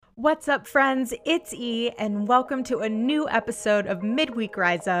What's up, friends? It's E, and welcome to a new episode of Midweek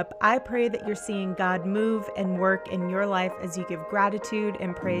Rise Up. I pray that you're seeing God move and work in your life as you give gratitude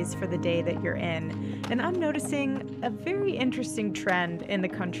and praise for the day that you're in. And I'm noticing a very interesting trend in the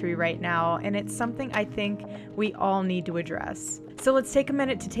country right now, and it's something I think we all need to address. So let's take a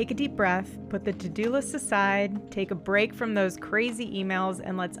minute to take a deep breath, put the to-do list aside, take a break from those crazy emails,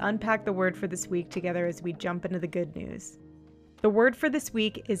 and let's unpack the word for this week together as we jump into the good news. The word for this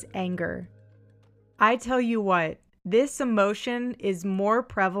week is anger. I tell you what, this emotion is more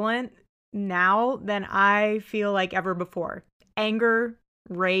prevalent now than I feel like ever before. Anger,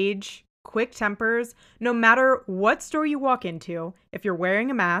 rage, quick tempers, no matter what store you walk into, if you're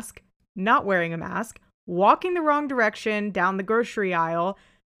wearing a mask, not wearing a mask, walking the wrong direction down the grocery aisle,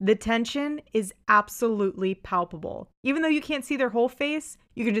 the tension is absolutely palpable. Even though you can't see their whole face,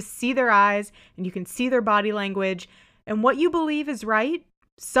 you can just see their eyes and you can see their body language. And what you believe is right,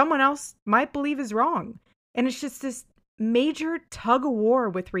 someone else might believe is wrong. And it's just this major tug of war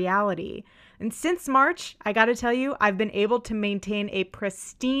with reality. And since March, I got to tell you, I've been able to maintain a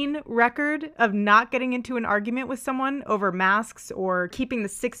pristine record of not getting into an argument with someone over masks or keeping the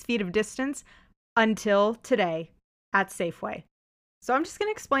 6 feet of distance until today at Safeway. So I'm just going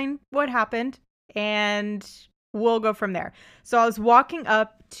to explain what happened and we'll go from there. So I was walking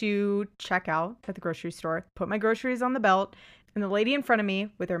up to check out at the grocery store, put my groceries on the belt, and the lady in front of me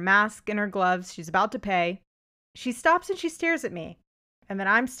with her mask and her gloves, she's about to pay. She stops and she stares at me. And then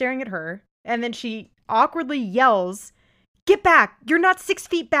I'm staring at her. And then she awkwardly yells, "Get back! You're not 6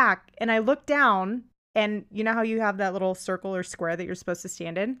 feet back!" And I look down, and you know how you have that little circle or square that you're supposed to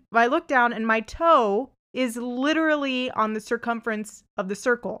stand in? Well, I look down and my toe is literally on the circumference of the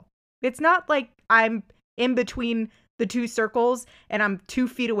circle. It's not like I'm in between the two circles and I'm 2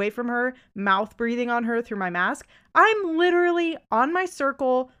 feet away from her, mouth breathing on her through my mask. I'm literally on my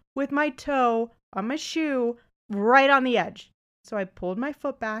circle with my toe on my shoe right on the edge. So I pulled my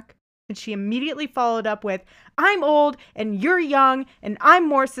foot back and she immediately followed up with, "I'm old and you're young and I'm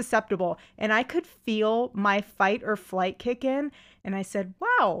more susceptible." And I could feel my fight or flight kick in. And I said,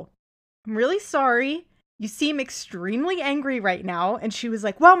 "Wow, I'm really sorry. You seem extremely angry right now." And she was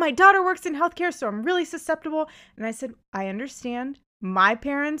like, "Well, my daughter works in healthcare, so I'm really susceptible." And I said, "I understand. My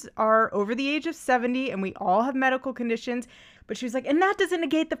parents are over the age of 70 and we all have medical conditions." But she was like, "And that doesn't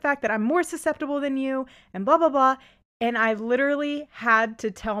negate the fact that I'm more susceptible than you and blah, blah, blah." And I literally had to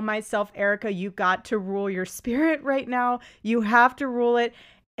tell myself, "Erica, you got to rule your spirit right now. You have to rule it."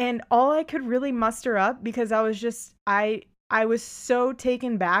 And all I could really muster up, because I was just, I was so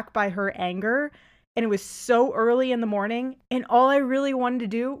taken back by her anger. And it was so early in the morning. And all I really wanted to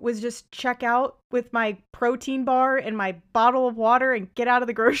do was just check out with my protein bar and my bottle of water and get out of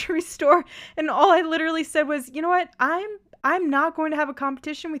the grocery store. And all I literally said was, "You know what? I'm not going to have a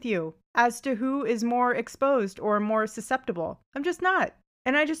competition with you as to who is more exposed or more susceptible. I'm just not."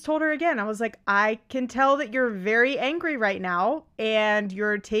 And I just told her again, I was like, "I can tell that you're very angry right now and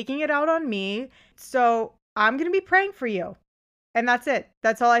you're taking it out on me. So I'm going to be praying for you." And that's it.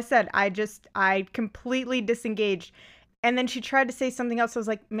 That's all I said. I completely disengaged. And then she tried to say something else. I was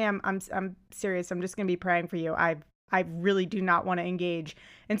like, "Ma'am, I'm serious. I'm just going to be praying for you. I really do not want to engage."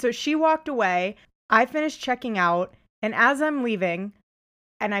 And so she walked away. I finished checking out. And as I'm leaving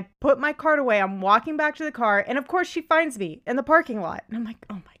and I put my cart away, I'm walking back to the car. And of course she finds me in the parking lot. And I'm like,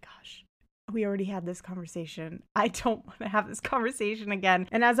 "Oh my gosh, we already had this conversation. I don't want to have this conversation again."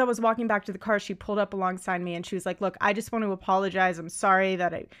 And as I was walking back to the car, she pulled up alongside me and she was like, "Look, I just want to apologize. I'm sorry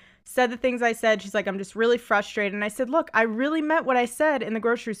that I said the things I said." She's like, "I'm just really frustrated." And I said, "Look, I really meant what I said in the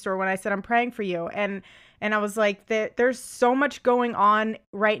grocery store when I said I'm praying for you." And I was like, there's so much going on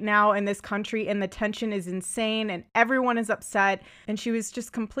right now in this country and the tension is insane and everyone is upset. And she was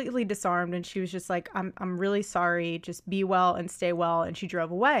just completely disarmed. And she was just like, I'm really sorry. Just be well and stay well." And she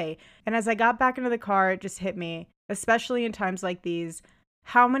drove away. And as I got back into the car, it just hit me, especially in times like these,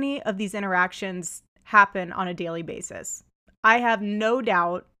 how many of these interactions happen on a daily basis. I have no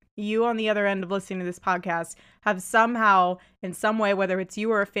doubt you on the other end of listening to this podcast have somehow, in some way, whether it's you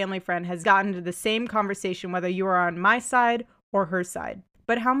or a family friend, has gotten to the same conversation, whether you are on my side or her side.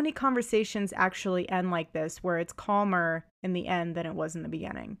 But how many conversations actually end like this, where it's calmer in the end than it was in the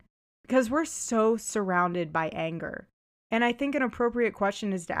beginning? Because we're so surrounded by anger. And I think an appropriate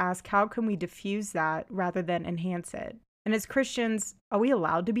question is to ask, how can we diffuse that rather than enhance it? And as Christians, are we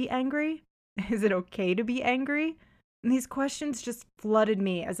allowed to be angry? Is it okay to be angry? And these questions just flooded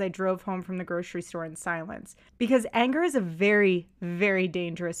me as I drove home from the grocery store in silence. Because anger is a very, very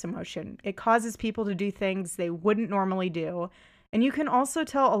dangerous emotion. It causes people to do things they wouldn't normally do. And you can also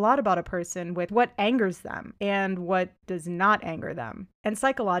tell a lot about a person with what angers them and what does not anger them. And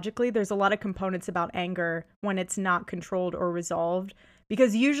psychologically, there's a lot of components about anger when it's not controlled or resolved.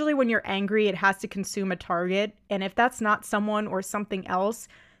 Because usually when you're angry, it has to consume a target. And if that's not someone or something else,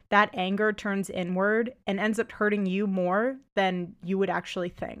 that anger turns inward and ends up hurting you more than you would actually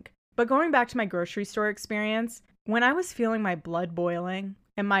think. But going back to my grocery store experience, when I was feeling my blood boiling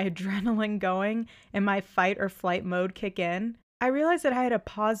and my adrenaline going and my fight or flight mode kick in, I realized that I had a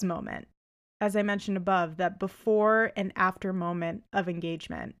pause moment, as I mentioned above, that before and after moment of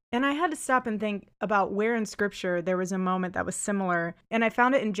engagement. And I had to stop and think about where in scripture there was a moment that was similar. And I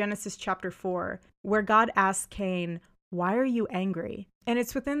found it in Genesis chapter 4, where God asked Cain, "Why are you angry?" And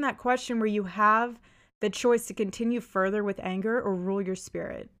it's within that question where you have the choice to continue further with anger or rule your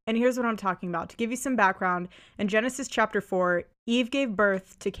spirit. And here's what I'm talking about. To give you some background, in Genesis chapter 4, Eve gave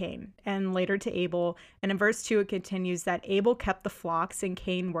birth to Cain and later to Abel. And in verse 2, it continues that Abel kept the flocks and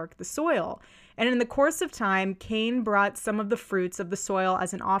Cain worked the soil. And in the course of time, Cain brought some of the fruits of the soil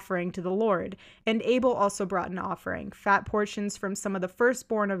as an offering to the Lord. And Abel also brought an offering, fat portions from some of the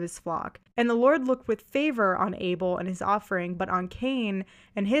firstborn of his flock. And the Lord looked with favor on Abel and his offering, but on Cain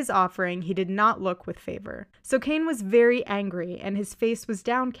and his offering he did not look with favor. So Cain was very angry, and his face was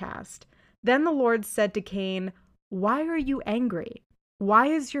downcast. Then the Lord said to Cain, "Why are you angry? Why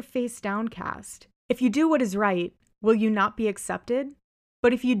is your face downcast? If you do what is right, will you not be accepted?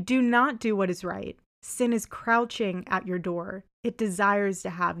 But if you do not do what is right, sin is crouching at your door. It desires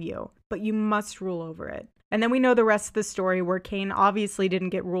to have you, but you must rule over it." And then we know the rest of the story where Cain obviously didn't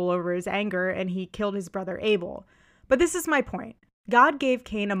get rule over his anger and he killed his brother Abel. But this is my point. God gave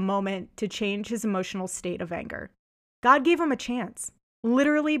Cain a moment to change his emotional state of anger. God gave him a chance,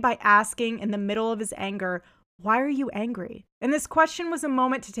 literally by asking in the middle of his anger, "Why are you angry?" And this question was a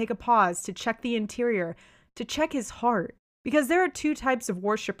moment to take a pause, to check the interior, to check his heart. Because there are two types of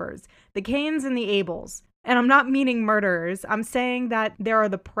worshipers, the Cains and the Abels. And I'm not meaning murderers. I'm saying that there are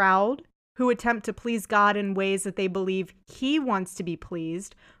the proud who attempt to please God in ways that they believe he wants to be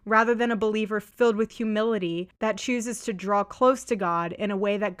pleased, rather than a believer filled with humility that chooses to draw close to God in a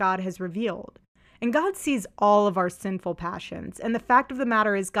way that God has revealed. And God sees all of our sinful passions. And the fact of the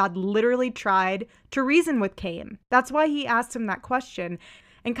matter is God literally tried to reason with Cain. That's why he asked him that question.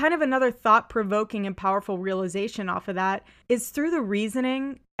 And kind of another thought-provoking and powerful realization off of that is through the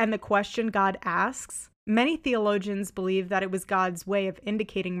reasoning and the question God asks, many theologians believe that it was God's way of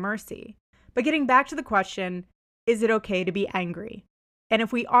indicating mercy. But getting back to the question, is it okay to be angry? And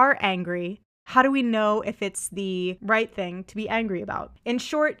if we are angry, how do we know if it's the right thing to be angry about? In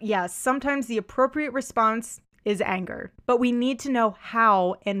short, yes, sometimes the appropriate response is anger, but we need to know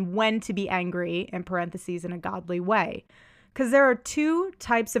how and when to be angry, in parentheses, in a godly way. Because there are two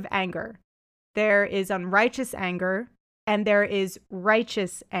types of anger. There is unrighteous anger and there is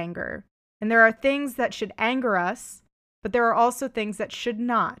righteous anger. And there are things that should anger us, but there are also things that should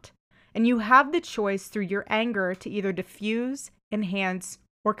not. And you have the choice through your anger to either diffuse, enhance,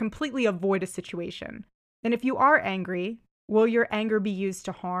 or completely avoid a situation. And if you are angry, will your anger be used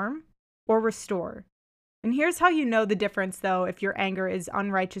to harm or restore? And here's how you know the difference, though, if your anger is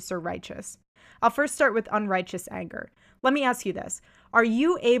unrighteous or righteous. I'll first start with unrighteous anger. Let me ask you this. Are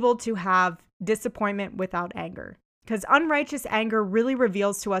you able to have disappointment without anger? Because unrighteous anger really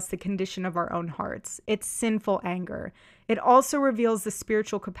reveals to us the condition of our own hearts. It's sinful anger. It also reveals the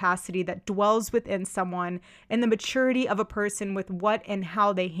spiritual capacity that dwells within someone and the maturity of a person with what and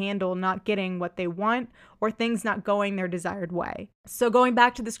how they handle not getting what they want or things not going their desired way. So going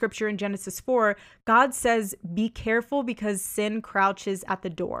back to the scripture in Genesis 4, God says, "Be careful because sin crouches at the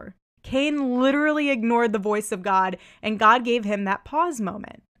door." Cain literally ignored the voice of God, and God gave him that pause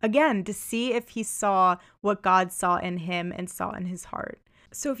moment, again, to see if he saw what God saw in him and saw in his heart.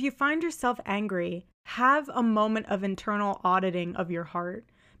 So if you find yourself angry, have a moment of internal auditing of your heart.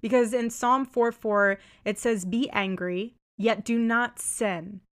 Because in Psalm 4:4, it says, "Be angry, yet do not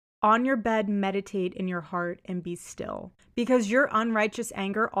sin. On your bed, meditate in your heart and be still." Because your unrighteous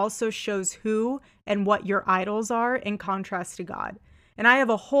anger also shows who and what your idols are in contrast to God. And I have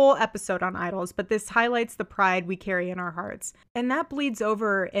a whole episode on idols, but this highlights the pride we carry in our hearts. And that bleeds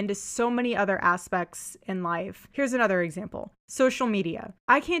over into so many other aspects in life. Here's another example. Social media.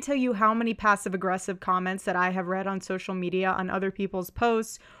 I can't tell you how many passive-aggressive comments that I have read on social media on other people's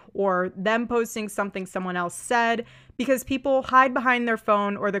posts or them posting something someone else said because people hide behind their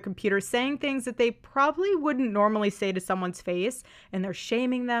phone or their computer saying things that they probably wouldn't normally say to someone's face, and they're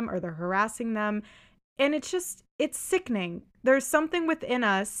shaming them or they're harassing them. And it's sickening. There's something within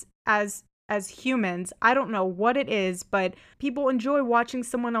us as humans, I don't know what it is, but people enjoy watching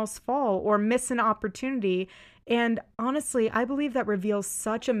someone else fall or miss an opportunity. And honestly, I believe that reveals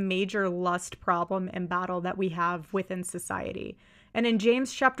such a major lust problem and battle that we have within society. And in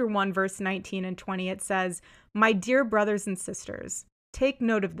James chapter 1, verse 19 and 20, it says, "My dear brothers and sisters, take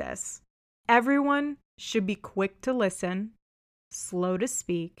note of this. Everyone should be quick to listen, slow to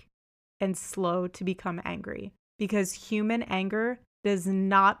speak, and slow to become angry, because human anger does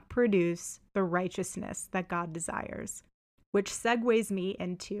not produce the righteousness that God desires." Which segues me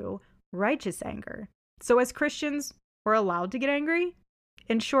into righteous anger. So as Christians, we're allowed to get angry?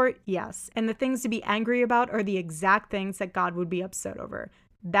 In short, yes. And the things to be angry about are the exact things that God would be upset over.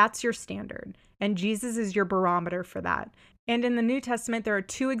 That's your standard. And Jesus is your barometer for that. And in the New Testament, there are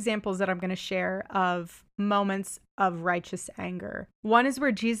two examples that I'm going to share of moments of righteous anger. One is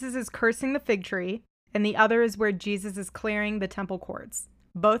where Jesus is cursing the fig tree, and the other is where Jesus is clearing the temple courts,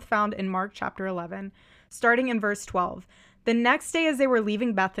 both found in Mark chapter 11, starting in verse 12. "The next day as they were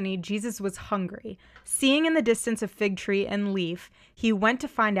leaving Bethany, Jesus was hungry. Seeing in the distance a fig tree and leaf, he went to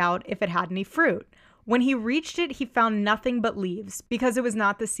find out if it had any fruit. When he reached it, he found nothing but leaves, because it was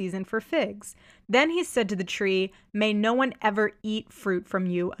not the season for figs. Then he said to the tree, 'May no one ever eat fruit from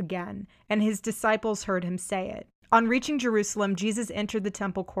you again.' And his disciples heard him say it. On reaching Jerusalem, Jesus entered the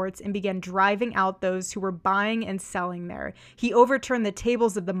temple courts and began driving out those who were buying and selling there. He overturned the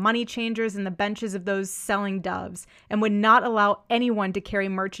tables of the money changers and the benches of those selling doves, and would not allow anyone to carry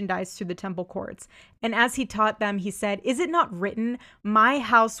merchandise through the temple courts. And as he taught them, he said, 'Is it not written, my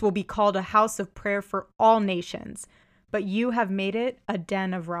house will be called a house of prayer for all nations? But you have made it a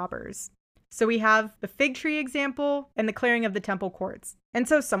den of robbers.'" So we have the fig tree example and the clearing of the temple courts. And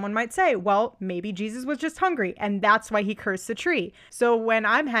so someone might say, well, maybe Jesus was just hungry and that's why he cursed the tree. So when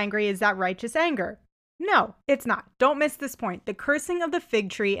I'm hangry, is that righteous anger? No, it's not. Don't miss this point. The cursing of the fig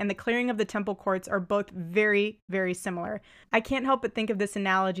tree and the clearing of the temple courts are both very, very similar. I can't help but think of this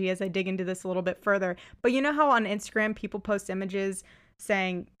analogy as I dig into this a little bit further. But you know how on Instagram people post images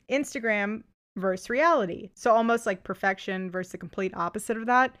saying Instagram versus reality? So almost like perfection versus the complete opposite of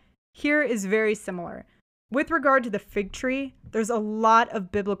that. Here is very similar. With regard to the fig tree, there's a lot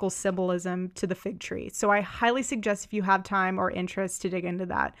of biblical symbolism to the fig tree. So I highly suggest if you have time or interest to dig into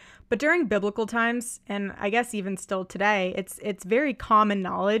that. But during biblical times, and I guess even still today, it's very common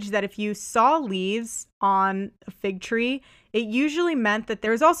knowledge that if you saw leaves on a fig tree, it usually meant that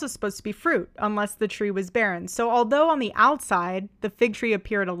there's also supposed to be fruit, unless the tree was barren. So although on the outside, the fig tree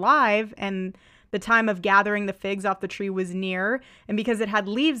appeared alive and the time of gathering the figs off the tree was near, and because it had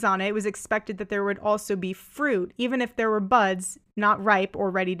leaves on it, it was expected that there would also be fruit, even if there were buds, not ripe or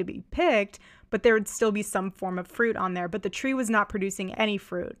ready to be picked, but there would still be some form of fruit on there. But the tree was not producing any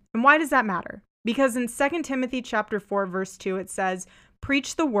fruit. And why does that matter? Because in 2 Timothy chapter 4, verse 2, it says,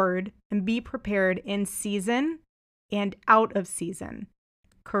 "Preach the word and be prepared in season and out of season.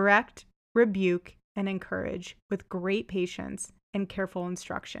 Correct, rebuke, and encourage with great patience and careful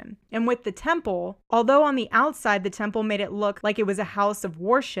instruction." And with the temple, although on the outside the temple made it look like it was a house of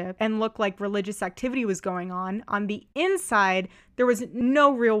worship and looked like religious activity was going on the inside there was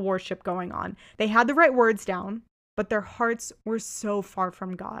no real worship going on. They had the right words down, but their hearts were so far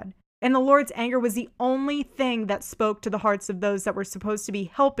from God. And the Lord's anger was the only thing that spoke to the hearts of those that were supposed to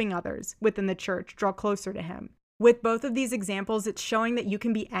be helping others within the church draw closer to him. With both of these examples, it's showing that you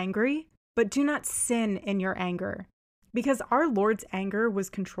can be angry, but do not sin in your anger. Because our Lord's anger was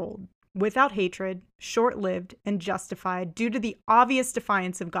controlled, without hatred, short-lived, and justified due to the obvious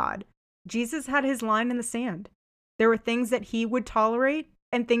defiance of God. Jesus had his line in the sand. There were things that he would tolerate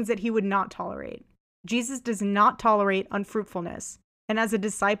and things that he would not tolerate. Jesus does not tolerate unfruitfulness. And as a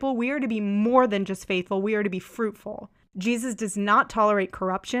disciple, we are to be more than just faithful, we are to be fruitful. Jesus does not tolerate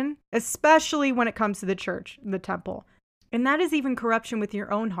corruption, especially when it comes to the church, the temple. And that is even corruption with your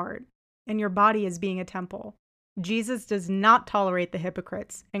own heart and your body as being a temple. Jesus does not tolerate the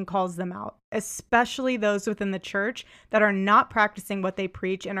hypocrites and calls them out, especially those within the church that are not practicing what they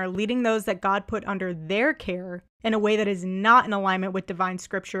preach and are leading those that God put under their care in a way that is not in alignment with divine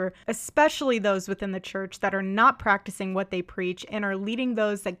scripture, especially those within the church that are not practicing what they preach and are leading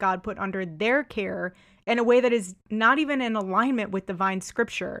those that God put under their care in a way that is not even in alignment with divine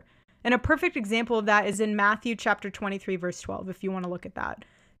scripture. And a perfect example of that is in Matthew chapter 23, verse 12, if you want to look at that.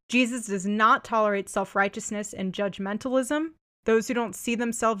 Jesus does not tolerate self-righteousness and judgmentalism, those who don't see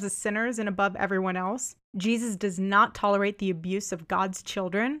themselves as sinners and above everyone else. Jesus does not tolerate the abuse of God's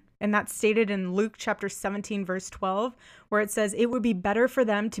children, and that's stated in Luke chapter 17, verse 12, where it says, "It would be better for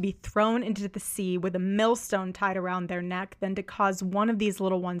them to be thrown into the sea with a millstone tied around their neck than to cause one of these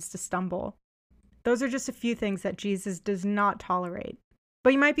little ones to stumble." Those are just a few things that Jesus does not tolerate.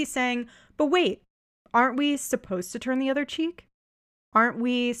 But you might be saying, but wait, aren't we supposed to turn the other cheek? Aren't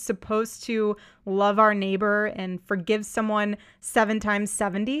we supposed to love our neighbor and forgive someone 7 times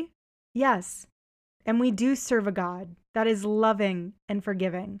 70? Yes. And we do serve a God that is loving and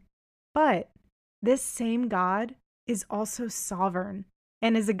forgiving. But this same God is also sovereign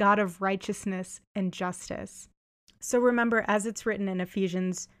and is a God of righteousness and justice. So remember, as it's written in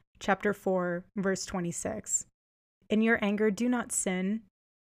Ephesians chapter 4, verse 26, in your anger, do not sin.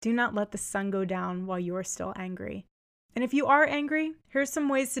 Do not let the sun go down while you are still angry. And if you are angry, here's some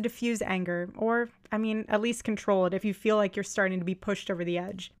ways to diffuse anger, or, at least control it if you feel like you're starting to be pushed over the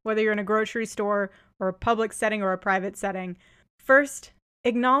edge, whether you're in a grocery store or a public setting or a private setting. First,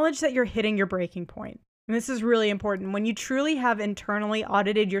 acknowledge that you're hitting your breaking point. And this is really important. When you truly have internally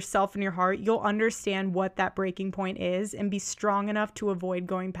audited yourself and your heart, you'll understand what that breaking point is and be strong enough to avoid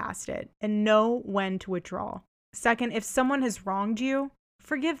going past it and know when to withdraw. Second, if someone has wronged you,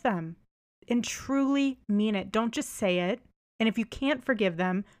 forgive them and truly mean it. Don't just say it. And if you can't forgive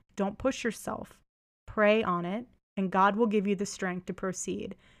them, don't push yourself. Pray on it, and God will give you the strength to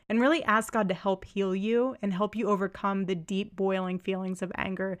proceed. And really ask God to help heal you and help you overcome the deep boiling feelings of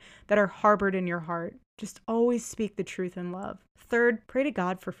anger that are harbored in your heart. Just always speak the truth in love. Third, pray to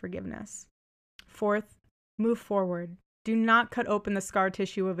God for forgiveness. Fourth, move forward. Do not cut open the scar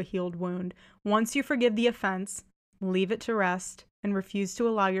tissue of a healed wound. Once you forgive the offense, leave it to rest and refuse to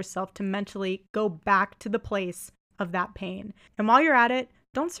allow yourself to mentally go back to the place of that pain. And while you're at it,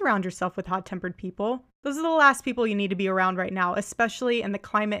 don't surround yourself with hot-tempered people. Those are the last people you need to be around right now, especially in the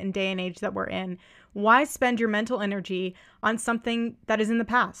climate and day and age that we're in. Why spend your mental energy on something that is in the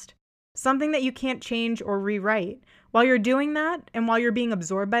past? Something that you can't change or rewrite. While you're doing that, and while you're being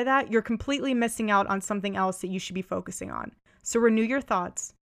absorbed by that, you're completely missing out on something else that you should be focusing on. So renew your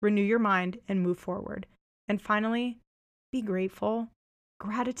thoughts, renew your mind, and move forward. And finally, be grateful.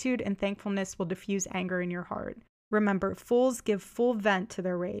 Gratitude and thankfulness will diffuse anger in your heart. Remember, fools give full vent to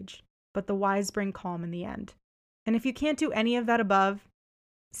their rage, but the wise bring calm in the end. And if you can't do any of that above,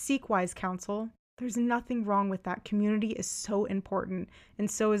 seek wise counsel. There's nothing wrong with that. Community is so important,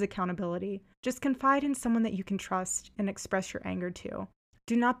 and so is accountability. Just confide in someone that you can trust and express your anger to.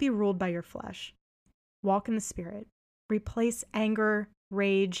 Do not be ruled by your flesh. Walk in the Spirit. Replace anger,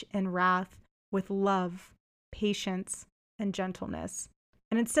 rage, and wrath with love, patience, and gentleness.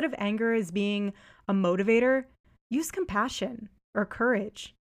 And instead of anger as being a motivator, use compassion or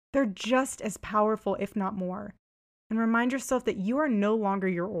courage. They're just as powerful, if not more. And remind yourself that you are no longer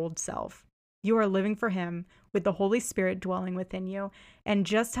your old self. You are living for Him with the Holy Spirit dwelling within you. And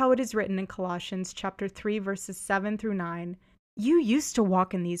just how it is written in Colossians chapter 3, verses 7 through 9, you used to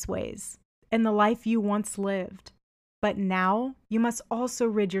walk in these ways, in the life you once lived. But now you must also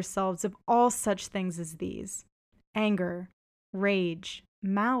rid yourselves of all such things as these: anger, rage,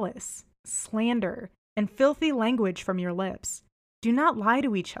 malice, slander, and filthy language from your lips. Do not lie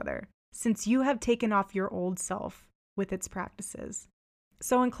to each other, since you have taken off your old self with its practices.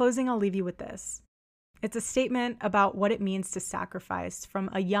 So in closing, I'll leave you with this. It's a statement about what it means to sacrifice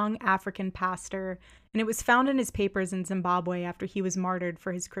from a young African pastor, and it was found in his papers in Zimbabwe after he was martyred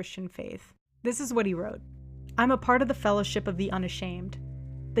for his Christian faith. This is what he wrote. I'm a part of the fellowship of the unashamed.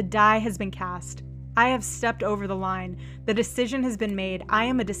 The die has been cast. I have stepped over the line. The decision has been made. I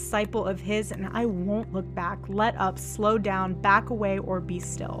am a disciple of His, and I won't look back, let up, slow down, back away, or be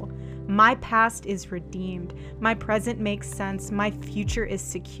still. My past is redeemed. My present makes sense. My future is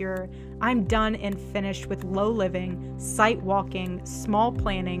secure. I'm done and finished with low living, sight walking, small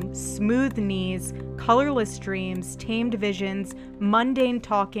planning, smooth knees, colorless dreams, tamed visions, mundane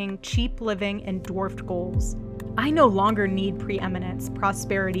talking, cheap living, and dwarfed goals. I no longer need preeminence,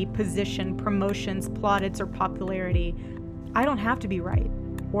 prosperity, position, promotions, plaudits, or popularity. I don't have to be right,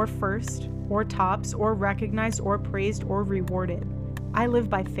 or first, or tops, or recognized, or praised, or rewarded. I live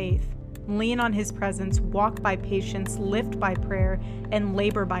by faith, lean on His presence, walk by patience, lift by prayer, and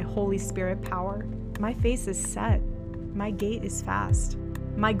labor by Holy Spirit power. My face is set. My gait is fast.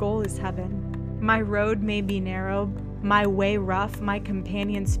 My goal is heaven. My road may be narrow, my way rough, my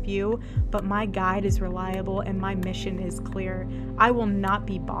companions few, but my guide is reliable and my mission is clear. I will not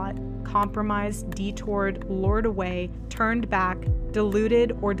be bought, compromised, detoured, lured away, turned back,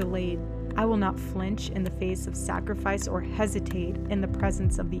 deluded, or delayed. I will not flinch in the face of sacrifice or hesitate in the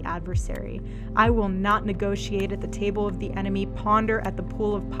presence of the adversary. I will not negotiate at the table of the enemy, ponder at the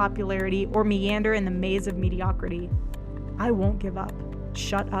pool of popularity, or meander in the maze of mediocrity. I won't give up,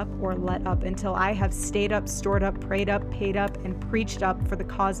 shut up, or let up until I have stayed up, stored up, prayed up, paid up, and preached up for the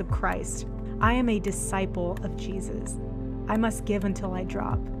cause of Christ. I am a disciple of Jesus. I must give until I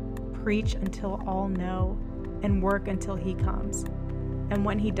drop, preach until all know, and work until He comes. And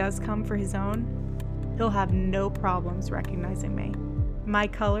when He does come for His own, He'll have no problems recognizing me. My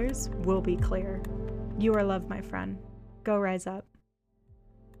colors will be clear. You are loved, my friend. Go rise up.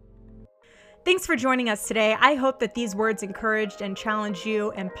 Thanks for joining us today. I hope that these words encouraged and challenged you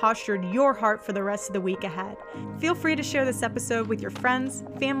and postured your heart for the rest of the week ahead. Feel free to share this episode with your friends,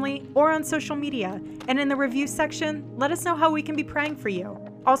 family, or on social media. And in the review section, let us know how we can be praying for you.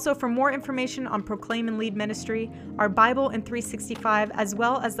 Also, for more information on Proclaim and Lead Ministry, our Bible and 365, as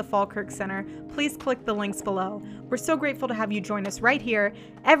well as the Falkirk Center, please click the links below. We're so grateful to have you join us right here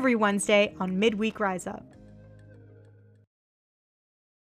every Wednesday on Midweek Rise Up.